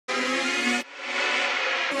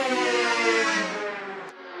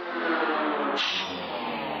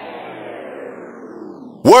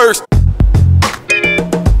Worst.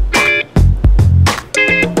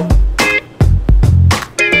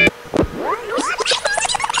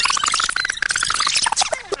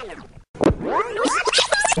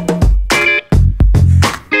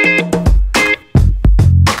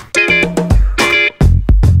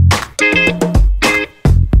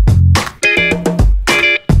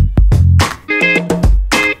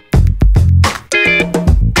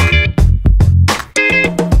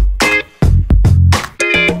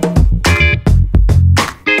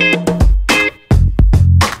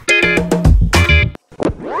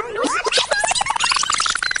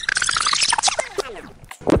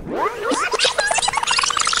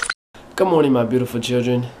 Good morning, my beautiful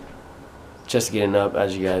children. Just getting up,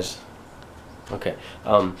 as you guys. Okay.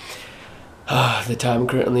 The time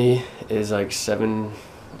currently is like 7.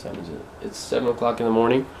 What time is it? It's 7 o'clock in the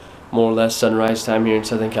morning, more or less sunrise time here in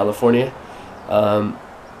Southern California.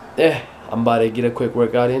 Yeah, I'm about to get a quick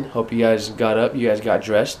workout in. Hope you guys got up. You guys got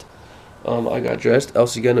dressed. I got dressed.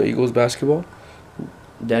 Elsie got no Eagles basketball.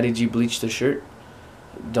 Daddy G bleached the shirt.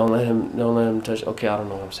 Don't let him touch. Okay, I don't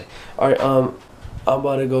know what I'm saying. All right. I'm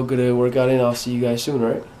about to go get a workout in. I'll see you guys soon,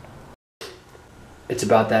 alright? It's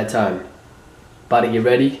about that time. About to get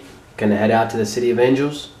ready. Gonna head out to the City of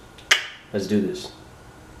Angels. Let's do this.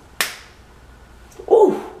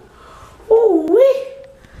 Ooh! Ooh wee!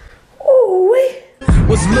 Ooh wee!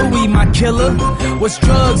 Was Louis my killer? Was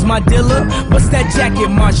drugs my dealer? What's that jacket,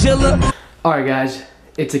 Margilla? Alright guys,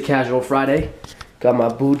 it's a casual Friday. Got my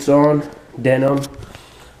boots on, denim.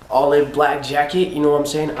 Olive black jacket, you know what I'm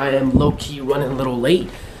saying? I am low-key running a little late.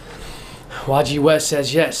 YG West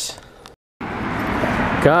says yes.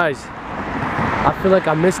 Guys, I feel like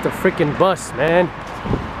I missed the freaking bus, man.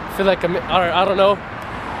 I feel like I don't know.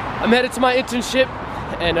 I'm headed to my internship,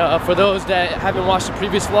 and for those that haven't watched the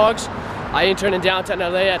previous vlogs, I interned in downtown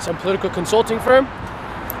LA at some political consulting firm.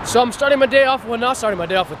 So I'm starting my day off, well, not starting my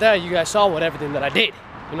day off with that. You guys saw everything that I did.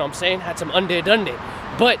 You know what I'm saying? Had some undid done day.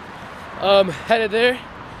 But headed there.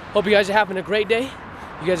 Hope you guys are having a great day.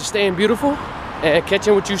 You guys are staying beautiful, and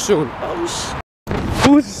catching with you soon.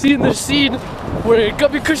 Who's seen the scene where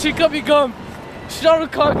Gubby Cushy Gubby Gum Shah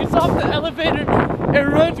Rukh Khan gets off the elevator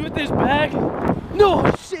and runs with his bag?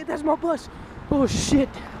 No shit, that's my bus. Oh shit.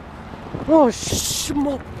 Oh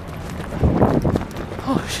smoke.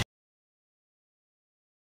 Oh shit.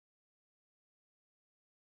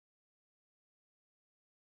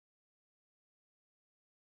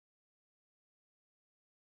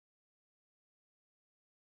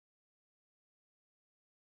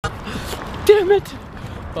 Damn it!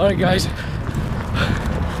 Alright guys,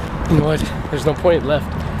 you know what, there's no point left.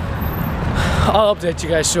 I'll update you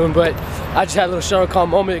guys soon, but I just had a little Shah Rukh Khan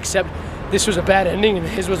moment, except this was a bad ending and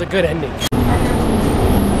his was a good ending.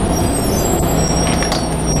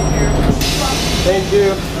 Thank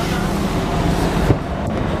you.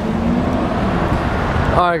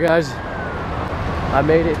 Alright guys, I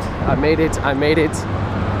made it.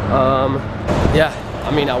 Yeah,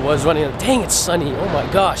 I mean I was running, dang it's sunny, oh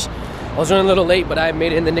my gosh. I was running a little late, but I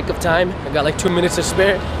made it in the nick of time. I got like 2 minutes to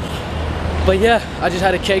spare. But yeah, I just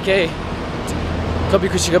had a KK Cubby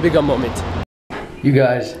Cushy Gubby Gum moment. You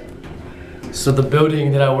guys, so the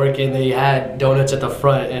building that I work in, they had donuts at the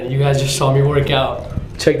front, and you guys just saw me work out.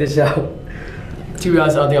 Check this out. To be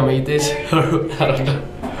honest, I don't think I'm gonna eat this. I don't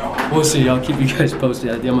know. We'll see, I'll keep you guys posted.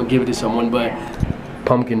 I think I'm gonna give it to someone, but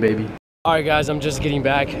pumpkin baby. Alright guys, I'm just getting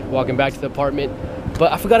back, walking back to the apartment.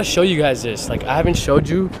 But I forgot to show you guys this. Like, I haven't showed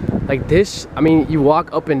you, like this. I mean, you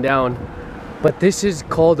walk up and down, but this is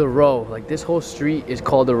called a row. Like, this whole street is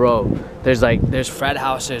called a row. There's frat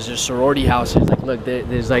houses, there's sorority houses. Like, look,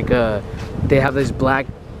 there's like they have this black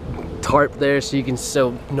tarp there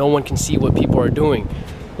so no one can see what people are doing.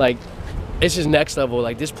 Like, this is next level.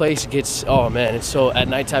 Like, this place gets, oh man, it's so, at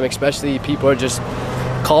nighttime especially, people are just,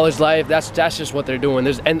 college life, that's just what they're doing.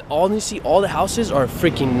 And honestly, all the houses are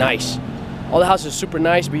freaking nice. All the houses are super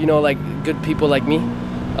nice, but you know, like good people like me,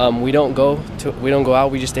 we don't go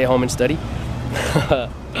out. We just stay home and study.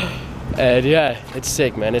 And yeah, it's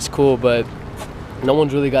sick, man. It's cool, but no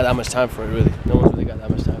one's really got that much time for it. Really, no one's really got that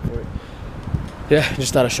much time for it. Yeah,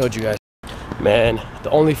 just thought I showed you guys. Man, the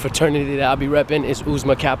only fraternity that I'll be repping is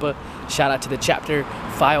Uzma Kappa. Shout out to the chapter,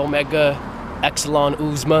 Phi Omega, Epsilon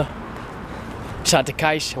Uzma. Shout out to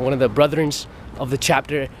Kaish, one of the brethrens of the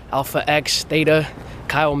chapter, Alpha X, Theta,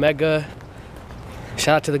 Chi Omega.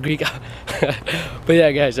 Shout out to the Greek. But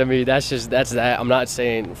yeah guys, I mean that's that. I'm not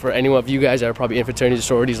saying for any one of you guys that are probably in fraternities or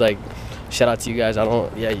sororities, like shout out to you guys.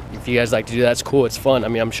 If you guys like to do that, it's cool, it's fun. I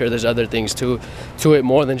mean, I'm sure there's other things to it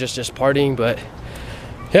more than just partying, but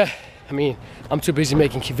yeah, I mean, I'm too busy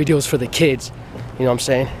making videos for the kids. You know what I'm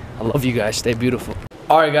saying? I love you guys. Stay beautiful.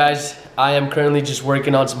 All right, guys. I am currently just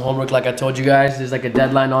working on some homework like I told you guys. There's like a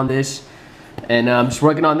deadline on this. And I'm just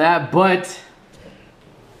working on that. But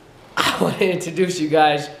I want to introduce you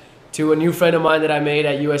guys to a new friend of mine that I made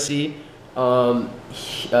at USC.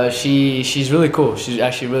 She's really cool. She's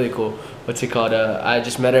actually really cool. What's it called? I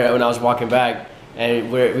just met her when I was walking back.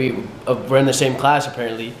 And we're in the same class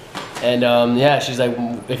apparently. And yeah, she's like,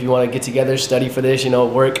 if you want to get together, study for this, you know,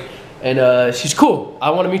 work. And she's cool. I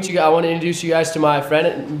want to meet you guys. I want to introduce you guys to my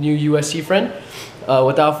friend, new USC friend.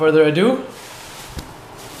 Without further ado.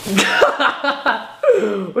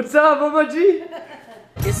 What's up, Mama G?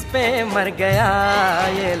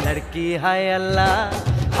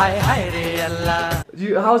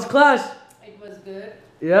 How's class? It was good.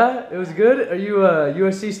 Yeah, it was good. Are you a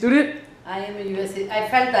USC student? I am a USC. I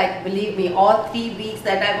felt like, believe me, all 3 weeks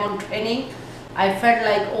that I'm on training, I felt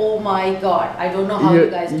like, oh my God, I don't know how you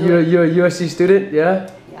guys do it. You're a USC student, yeah?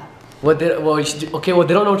 Yeah. Well, they don't know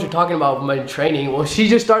what you're talking about with my training. Well, she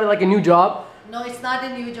just started like a new job. No, it's not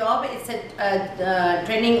a new job. It's a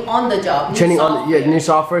training on the job. New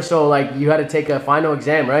software. So like you had to take a final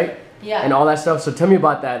exam, right? Yeah. And all that stuff. So tell me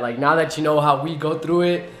about that. Like now that you know how we go through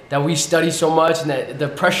it, that we study so much, and that the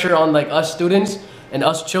pressure on like us students and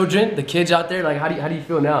us children, the kids out there, like how do you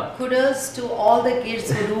feel now? Kudos to all the kids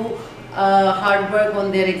who do hard work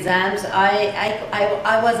on their exams.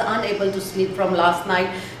 I was unable to sleep from last night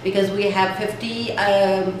because we have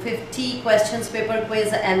 50 questions paper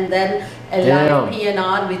quiz and then a live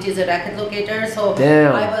PNR, which is a racket locator. So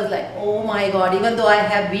I was like, oh my God, even though I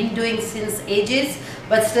have been doing since ages,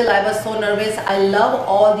 but still I was so nervous. I love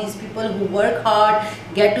all these people who work hard,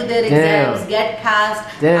 get to their exams, get passed.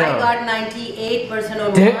 I got 98%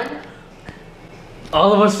 on one.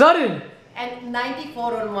 All of a sudden. And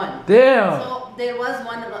 94 on one. Damn. So there was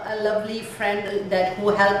a lovely friend who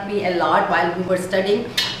helped me a lot while we were studying.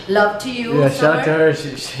 Love to you. Yeah, shout out to her.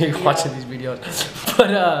 She watching these videos. But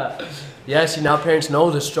yeah, see, now parents know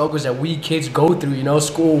the struggles that we kids go through, you know,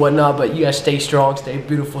 school, whatnot. But you guys stay strong, stay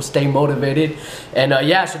beautiful, stay motivated. And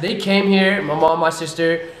yeah, so they came here. My mom, my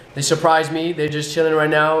sister. They surprised me. They're just chilling right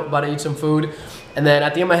now, about to eat some food. And then I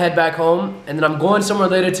think I'm gonna head back home. And then I'm going somewhere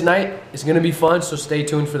later tonight. It's gonna be fun, so stay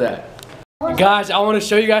tuned for that. Guys, I want to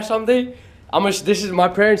show you guys something. This is my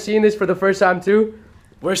parents seeing this for the first time too.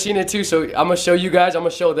 We're seeing it too, so I'm gonna show you guys. I'm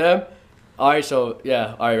gonna show them. All right, so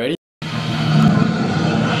yeah. All right, ready?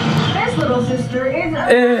 This little sister is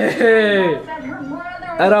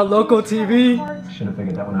at our local TV. Should have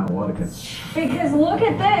figured that one out a while ago. Because look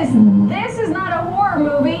at this. This is not a horror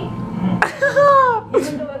movie.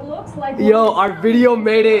 Even though it looks like Yo, our video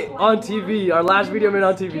made it on TV. Our last video made it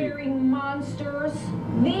on TV. Scary monsters.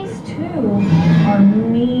 These two are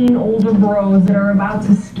mean older bros that are about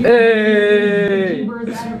to scare out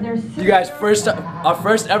of their you guys, our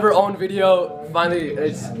first ever own video. Finally,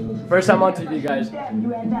 it's first time on TV, guys. I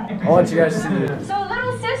want you guys to see it. So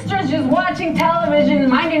little sister's just watching television,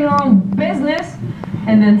 minding her own business,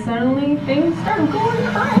 and then suddenly things start going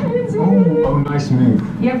crazy. Oh, nice move.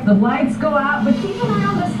 Yep, the lights go out, but keep an eye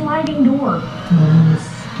on the sliding door.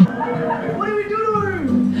 What do we do to her?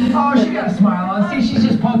 Oh, she got a smile on. See, she's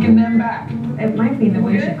just punking them back. It might be the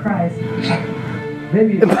way she cries.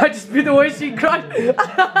 Maybe. It might just be the way she cries.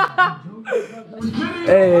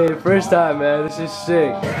 Hey, first time, man. This is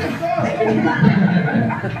sick.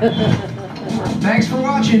 Thanks for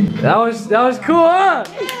watching. That was cool, huh?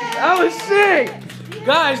 That was sick.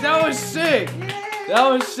 Guys, that was sick. That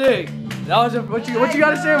was sick. That was what you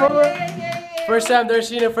gotta say, mama? First time they're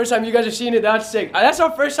seeing it, first time you guys are seeing it, that's sick. That's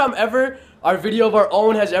our first time ever our video of our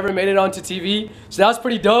own has ever made it onto TV. So that was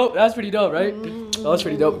pretty dope. That was pretty dope, right? That was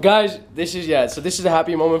pretty dope. Guys, this is a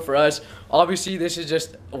happy moment for us. Obviously, this is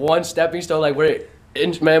just one stepping stone. Like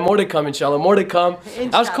man, more to come, inshallah. More to come. Inshallah.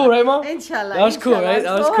 That was cool, right, Mom? Inshallah. That was cool, right?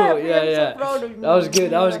 That was cool. Happy. Yeah. So proud of you. That was good.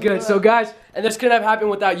 That was good. So, guys, and this couldn't have happened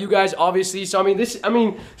without you guys, obviously. So, I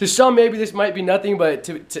mean, to some maybe this might be nothing, but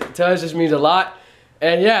to us this means a lot.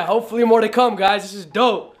 And yeah, hopefully more to come, guys. This is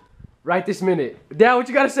dope. Right this minute. Dad, what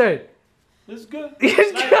you gotta say? It's good.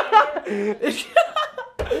 It's good.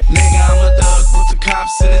 Nigga, I'm a thug, put the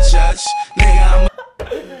cops to the judge. Nigga, I'm a...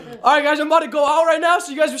 Alright guys, I'm about to go out right now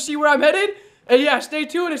so you guys will see where I'm headed. And yeah, stay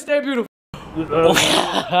tuned and stay beautiful.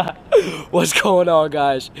 What's going on,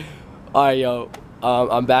 guys? Alright, yo.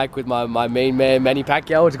 I'm back with my main man, Manny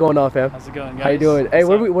Pacquiao. What's going on, fam? How's it going, guys? How you doing? Hey,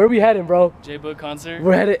 where we heading, bro? J-Boog concert.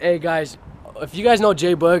 We're headed, hey guys. If you guys know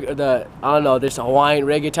J-Boog, or I don't know, this Hawaiian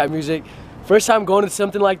reggae type music. First time going to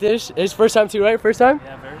something like this. It's first time too, right? First time?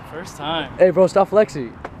 Yeah, very first time. Hey, bro, stop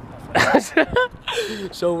flexing.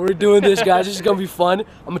 So we're doing this, guys. This is gonna be fun.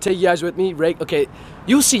 I'm gonna take you guys with me. Okay,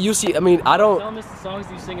 you'll see. I mean, I don't. Tell them it's the songs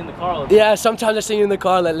you sing in the car all the time. Yeah, sometimes I sing in the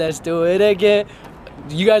car. Let's do it again.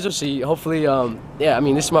 You guys will see. Hopefully, yeah. I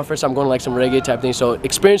mean, this is my first time going to like some reggae type thing. So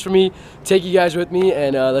experience for me. Take you guys with me,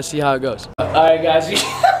 and let's see how it goes. All right, guys.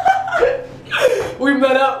 We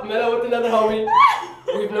met up with another homie.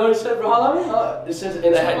 We've known each other for how long? This is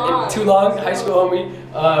too long. High school homie.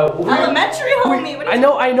 Elementary homie. What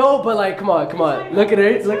I know, but like, come on. Look at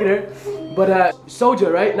her. But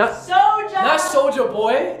Soulja, right? Not Soulja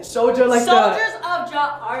Boy. Soulja like Soldiers of the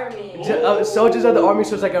Army. Soldiers of the Army.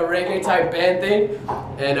 So it's like a reggae type band thing.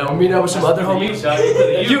 And we're meeting up with some other homies.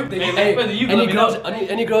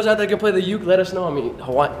 Any girls out there can play the uke? Let us know. I mean,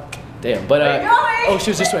 Hawaii. Damn. But oh,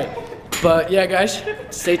 she was this way. But yeah, guys,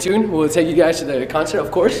 stay tuned. We'll take you guys to the concert,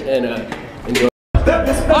 of course, and enjoy.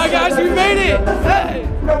 Alright, guys, we made it! Hey!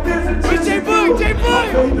 Where's J-Boog?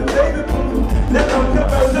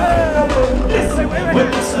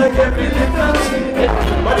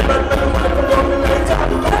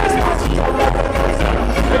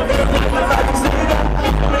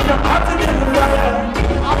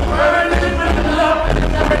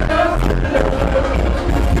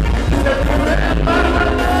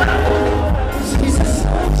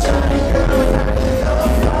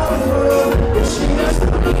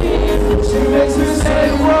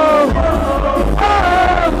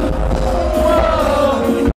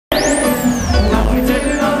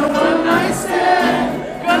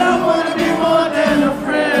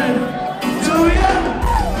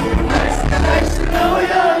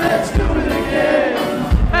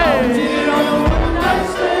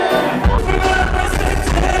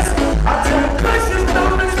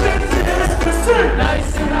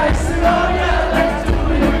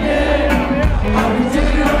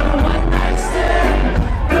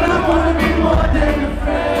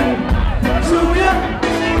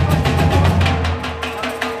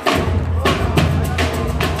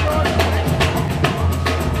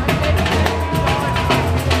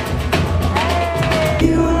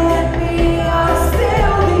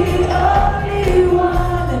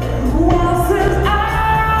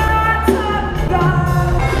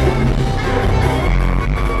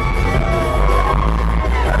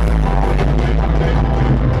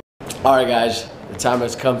 Alright guys, the time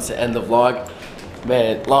has come to end the vlog.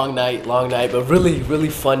 Man, long night, but really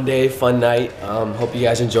fun day, fun night. Hope you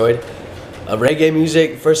guys enjoyed. Reggae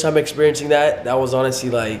music, first time experiencing that. That was honestly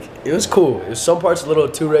like, it was cool. It was some parts a little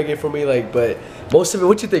too reggae for me, like, but most of it,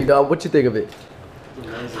 what you think, dog? What you think of it?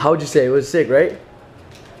 How would you say? It was sick, right?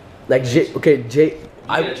 Like, I had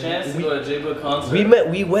a chance to go to J-Boog concert.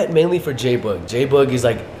 We went mainly for J-Boog. J-Boog is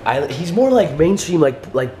like, he's more like mainstream,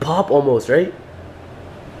 like pop almost, right?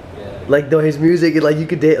 Like though his music, like you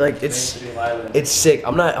could like it's sick.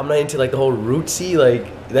 I'm not into like the whole rootsy,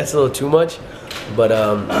 like that's a little too much, but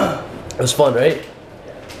it was fun, right?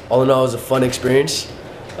 All in all, it was a fun experience.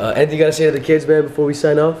 Anything you gotta say to the kids, man, before we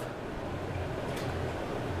sign off?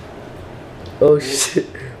 Oh shit!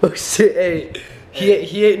 Hey,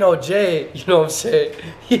 he ain't no J. You know what I'm saying?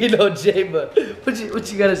 He ain't no J, but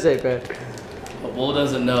what you gotta say, man? A bull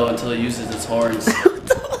doesn't know until he uses its horns.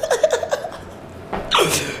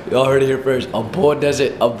 Y'all heard it here first. A bull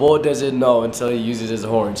doesn't know until he uses his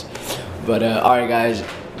horns. But alright guys,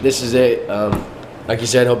 this is it. Like you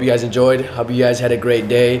said, hope you guys enjoyed. Hope you guys had a great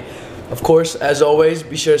day. Of course, as always,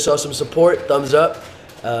 be sure to show some support. Thumbs up.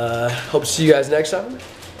 Hope to see you guys next time.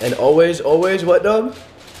 And always, what, Dom?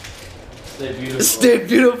 Stay beautiful. Stay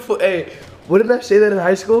beautiful. Hey, what did I say that in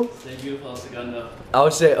high school? Stay beautiful, Segundo. I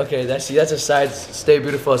would say, okay, that's a side. Stay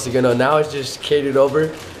beautiful, Segundo. Now it's just catered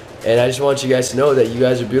over. And I just want you guys to know that you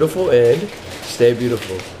guys are beautiful and stay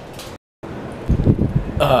beautiful.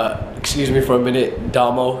 Excuse me for a minute.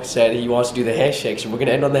 Damo said he wants to do the handshake, so we're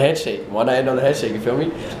gonna end on the handshake. Why not end on the handshake? You feel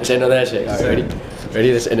me? Let's end on the handshake. All right, ready?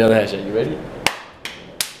 Ready? Let's end on the handshake. You ready?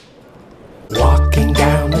 Walking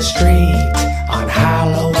down the street on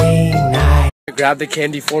Halloween night. Grab the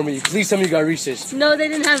candy for me. Please tell me you got Reese's. No, they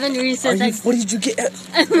didn't have any Reese's. What did you get?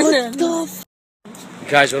 What the f?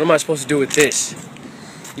 Guys, what am I supposed to do with this?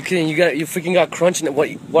 You freaking got crunch in it.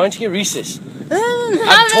 Why don't you get Reese's?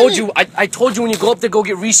 I told you when you go up there, go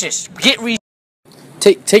get Reese's. Get Reese's.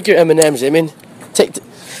 Take your M&Ms, Eamon. Take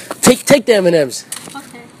the M&Ms.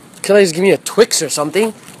 Okay. Can I just give me a Twix or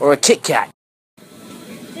something? Or a Kit Kat?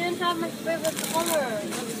 Didn't have my favorite color.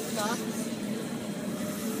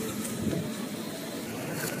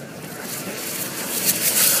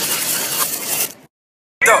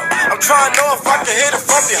 I'm trying to know if I can hit it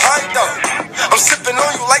from behind though. I'm sipping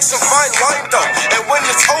on you like some fine wine though. And when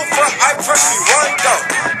it's over, I press rewind though.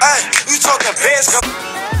 Ay, you talking bands.